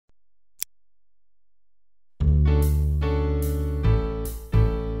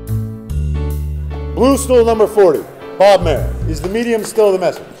Blue Stool number 40, Bob Mayer. Is the medium still the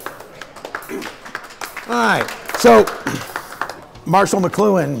message? All right, so Marshall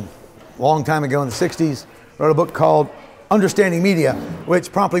McLuhan, a long time ago in the 60s, wrote a book called Understanding Media,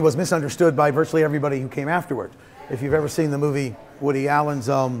 which promptly was misunderstood by virtually everybody who came afterward. If you've ever seen the movie Woody Allen's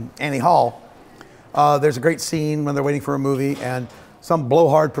Annie Hall, there's a great scene when they're waiting for a movie and some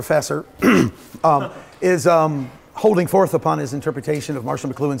blowhard professor is holding forth upon his interpretation of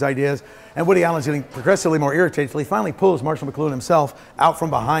Marshall McLuhan's ideas, and Woody Allen's getting progressively more irritated till he finally pulls Marshall McLuhan himself out from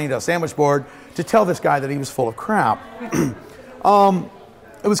behind a sandwich board to tell this guy that he was full of crap. It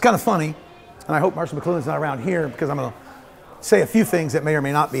was kind of funny, and I hope Marshall McLuhan's not around here because I'm going to say a few things that may or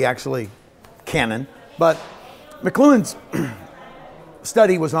may not be actually canon, but McLuhan's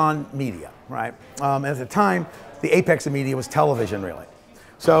study was on media, right? At the time, the apex of media was television, really.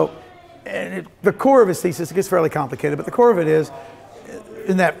 So, the core of his thesis, it gets fairly complicated, but the core of it is,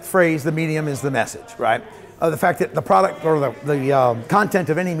 in that phrase, the medium is the message, right? The fact that the product or the content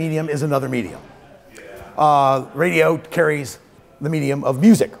of any medium is another medium. Radio carries the medium of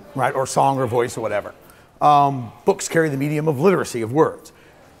music, right? Or song or voice or whatever. Books carry the medium of literacy, of words.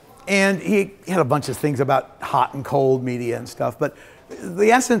 And he had a bunch of things about hot and cold media and stuff, but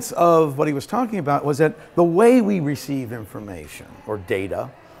the essence of what he was talking about was that the way we receive information or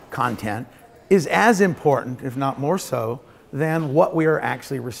data, content, is as important, if not more so, than what we are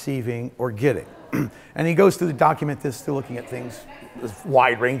actually receiving or getting. And he goes through to document this through looking at things as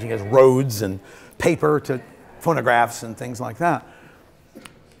wide-ranging as roads and paper to phonographs and things like that.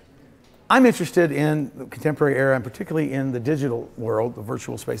 I'm interested in the contemporary era, and particularly in the digital world, the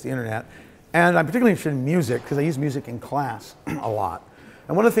virtual space, the internet, and I'm particularly interested in music because I use music in class a lot.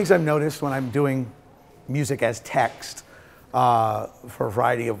 And one of the things I've noticed when I'm doing music as text for a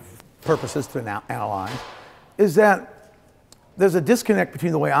variety of purposes to analyze is that there's a disconnect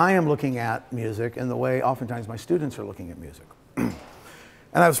between the way I am looking at music and the way oftentimes my students are looking at music. And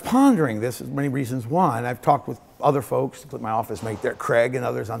I was pondering this, for many reasons why, and I've talked with other folks, with my office mate there, Craig, and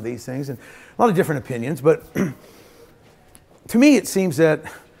others on these things, and a lot of different opinions, but to me it seems that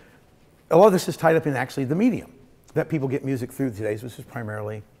a lot of this is tied up in actually the medium that people get music through today, which is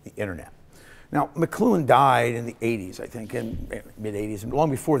primarily the internet. Now, McLuhan died in the 80s, I think, in mid-80s, and long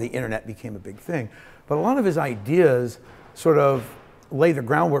before the internet became a big thing. But a lot of his ideas sort of lay the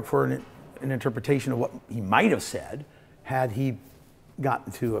groundwork for an interpretation of what he might have said had he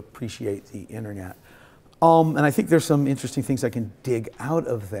gotten to appreciate the internet. And I think there's some interesting things I can dig out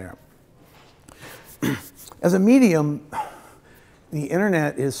of there. As a medium, the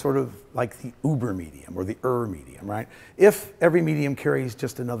internet is sort of like the uber medium or the medium, right? If every medium carries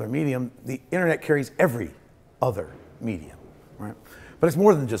just another medium, the internet carries every other medium, right? But it's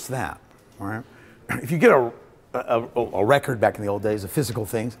more than just that, right? If you get a record back in the old days, a physical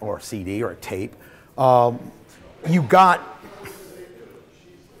thing, or a CD or a tape, you got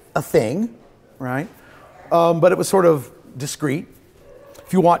a thing, right? But it was sort of discrete.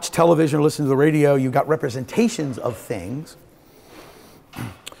 If you watch television or listen to the radio, you got representations of things,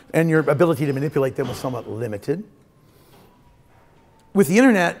 and your ability to manipulate them was somewhat limited. With the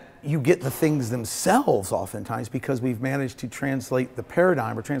internet, you get the things themselves oftentimes because we've managed to translate the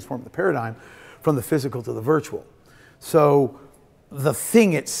paradigm or transform the paradigm from the physical to the virtual. So the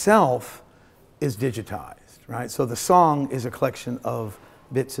thing itself is digitized, right? So the song is a collection of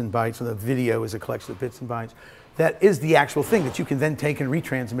bits and bytes, and the video is a collection of bits and bytes. That is the actual thing that you can then take and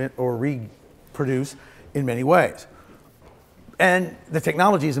retransmit or reproduce in many ways. And the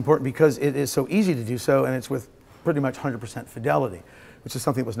technology is important because it is so easy to do so, and it's with pretty much 100% fidelity, which is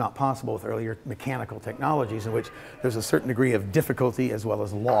something that was not possible with earlier mechanical technologies, in which there's a certain degree of difficulty as well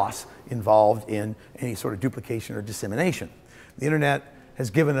as loss involved in any sort of duplication or dissemination. The internet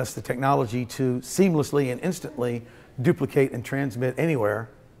has given us the technology to seamlessly and instantly duplicate and transmit anywhere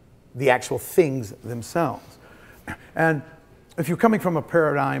the actual things themselves. And if you're coming from a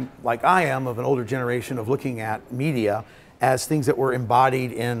paradigm like I am, of an older generation of looking at media as things that were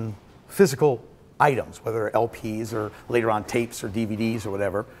embodied in physical items, whether LPs or later on tapes or DVDs or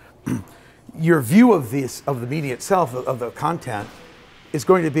whatever, your view of this, of the media itself, of the content, is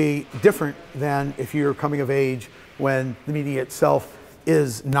going to be different than if you're coming of age when the media itself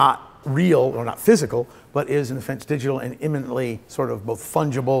is not real or not physical, but is in a sense digital and imminently sort of both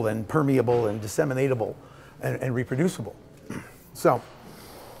fungible and permeable and disseminatable and reproducible. So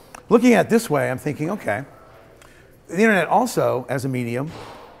looking at it this way, I'm thinking, okay, the internet also, as a medium,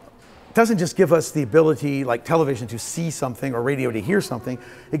 doesn't just give us the ability, like television, to see something or radio to hear something.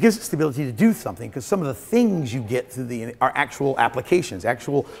 It gives us the ability to do something, because some of the things you get through are actual applications,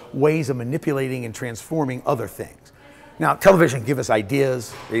 actual ways of manipulating and transforming other things. Now, television can give us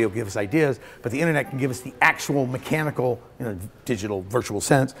ideas, radio give us ideas, but the internet can give us the actual mechanical, in a digital, virtual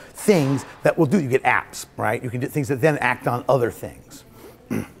sense, things that will do. You get apps, right? You can do things that then act on other things.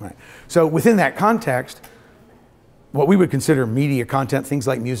 Right. So within that context, what we would consider media content, things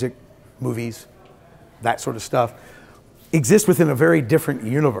like music, movies, that sort of stuff, exist within a very different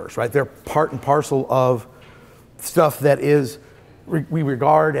universe, right? They're part and parcel of stuff that is we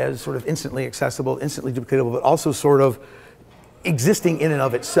regard as sort of instantly accessible, instantly duplicatable, but also sort of existing in and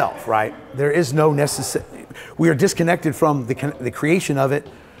of itself, right? There is no necessary, we are disconnected from the creation of it.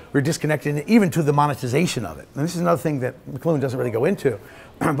 We're disconnected even to the monetization of it. And this is another thing that McLuhan doesn't really go into.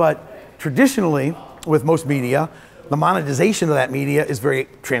 But traditionally, with most media, the monetization of that media is very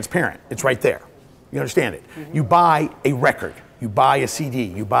transparent. It's right there. You understand it. Mm-hmm. You buy a record, you buy a CD,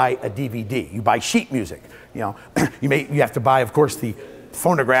 you buy a DVD, you buy sheet music. You know, you have to buy, of course, the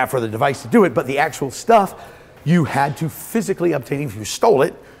phonograph or the device to do it, but the actual stuff you had to physically obtain. If you stole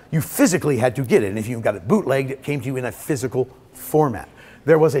it, you physically had to get it. And if you got it bootlegged, it came to you in a physical format.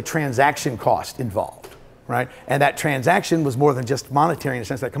 There was a transaction cost involved, right? And that transaction was more than just monetary in the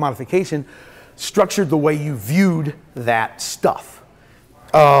sense that commodification structured the way you viewed that stuff.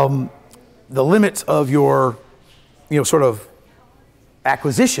 The limits of your, sort of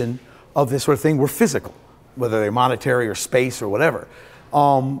acquisition of this sort of thing were physical, whether they're monetary or space or whatever.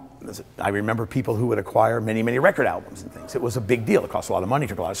 I remember people who would acquire many, many record albums and things. It was a big deal. It cost a lot of money,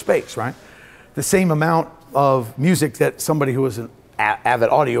 took a lot of space, right? The same amount of music that somebody who was an avid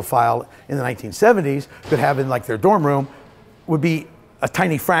audiophile in the 1970s could have in like their dorm room would be a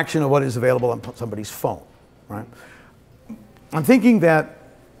tiny fraction of what is available on somebody's phone, right? I'm thinking that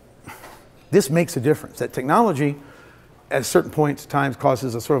this makes a difference, that technology at certain points, times,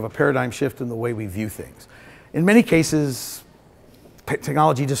 causes a sort of a paradigm shift in the way we view things. In many cases,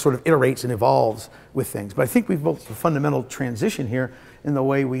 technology just sort of iterates and evolves with things. But I think we've built a fundamental transition here in the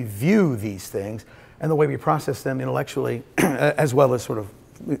way we view these things and the way we process them intellectually as well as sort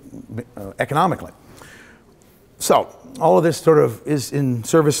of economically. So all of this sort of is in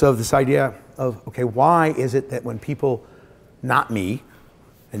service of this idea of, okay, why is it that when people, not me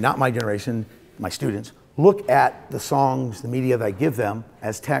and not my generation, my students, look at the songs, the media that I give them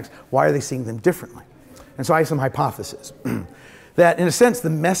as text, why are they seeing them differently? And so I have some hypotheses. That in a sense, the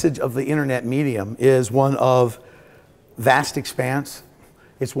message of the internet medium is one of vast expanse.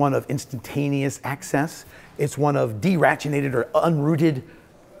 It's one of instantaneous access. It's one of deracinated or unrooted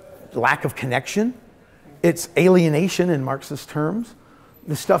lack of connection. It's alienation in Marxist terms.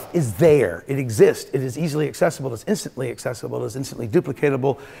 The stuff is there. It exists. It is easily accessible. It's instantly accessible. It's instantly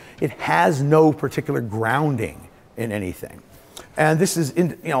duplicatable. It has no particular grounding in anything. And this is,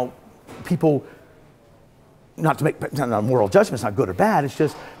 people, not to make not moral judgments, not good or bad. It's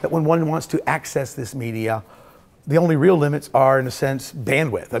just that when one wants to access this media, the only real limits are, in a sense,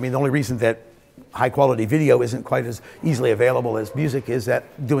 bandwidth. I mean, the only reason that high quality video isn't quite as easily available as music is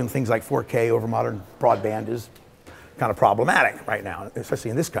that doing things like 4K over modern broadband is kind of problematic right now, especially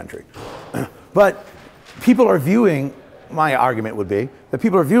in this country. But people are viewing, my argument would be, that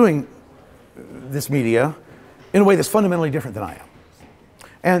people are viewing this media in a way that's fundamentally different than I am.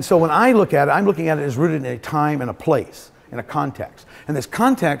 And so when I look at it, I'm looking at it as rooted in a time and a place, in a context. And this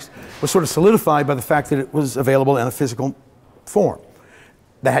context was sort of solidified by the fact that it was available in a physical form.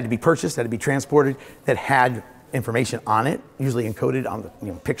 That had to be purchased, that had to be transported, that had information on it, usually encoded on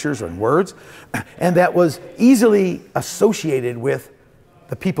the pictures or in words, and that was easily associated with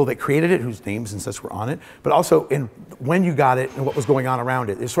the people that created it, whose names and such were on it, but also in when you got it and what was going on around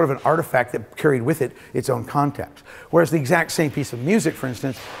it. It's sort of an artifact that carried with it its own context. Whereas the exact same piece of music, for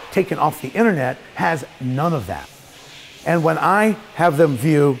instance, taken off the internet, has none of that. And when I have them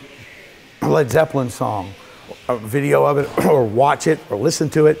view a Led Zeppelin song, a video of it, or watch it, or listen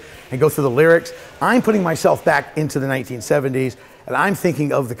to it, and go through the lyrics, I'm putting myself back into the 1970s, and I'm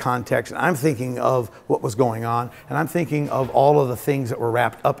thinking of the context, and I'm thinking of what was going on, and I'm thinking of all of the things that were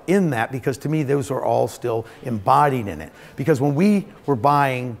wrapped up in that, because to me, those are all still embodied in it. Because when we were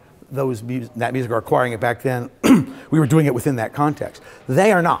buying that music or acquiring it back then, we were doing it within that context.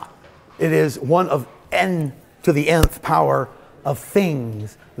 They are not. It is one of n to the nth power of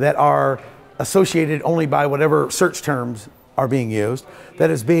things that are associated only by whatever search terms are being used, that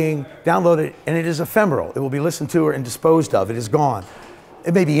is being downloaded, and it is ephemeral. It will be listened to and disposed of. It is gone.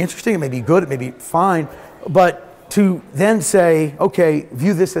 It may be interesting, it may be good, it may be fine, but to then say, okay,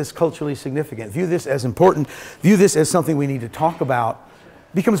 view this as culturally significant, view this as important, view this as something we need to talk about,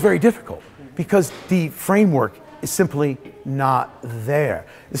 becomes very difficult because the framework is simply not there.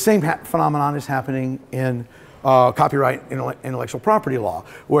 The same phenomenon is happening in copyright intellectual property law,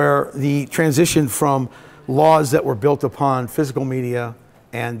 where the transition from laws that were built upon physical media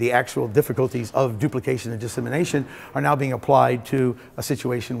and the actual difficulties of duplication and dissemination are now being applied to a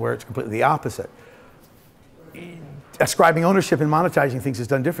situation where it's completely the opposite. Ascribing ownership and monetizing things is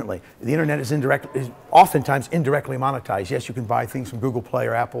done differently. The internet is oftentimes indirectly monetized. Yes, you can buy things from Google Play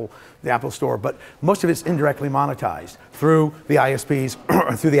or the Apple Store, but most of it's indirectly monetized through the ISPs,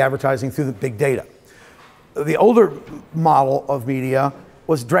 through the advertising, through the big data. The older model of media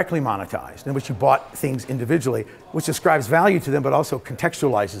was directly monetized, in which you bought things individually, which ascribes value to them, but also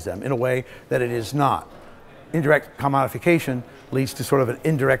contextualizes them in a way that it is not. Indirect commodification leads to sort of an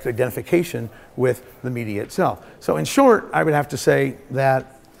indirect identification with the media itself. So in short, I would have to say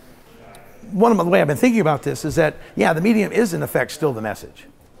that one of the way I've been thinking about this is that, yeah, the medium is in effect still the message.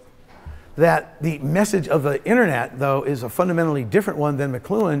 That the message of the internet, though, is a fundamentally different one than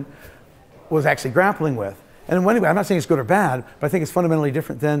McLuhan was actually grappling with. And anyway, I'm not saying it's good or bad, but I think it's fundamentally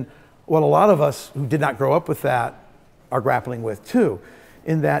different than what a lot of us who did not grow up with that are grappling with too,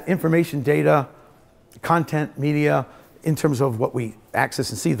 in that information, data, content, media, in terms of what we access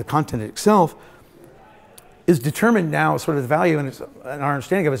and see, the content itself, is determined now, sort of the value and our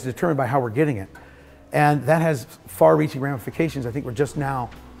understanding of it is determined by how we're getting it. And that has far-reaching ramifications I think we're just now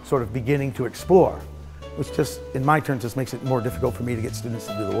sort of beginning to explore, which just, in my terms, just makes it more difficult for me to get students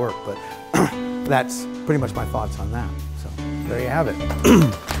to do the work. But that's pretty much my thoughts on that. So there you have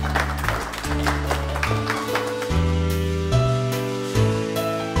it.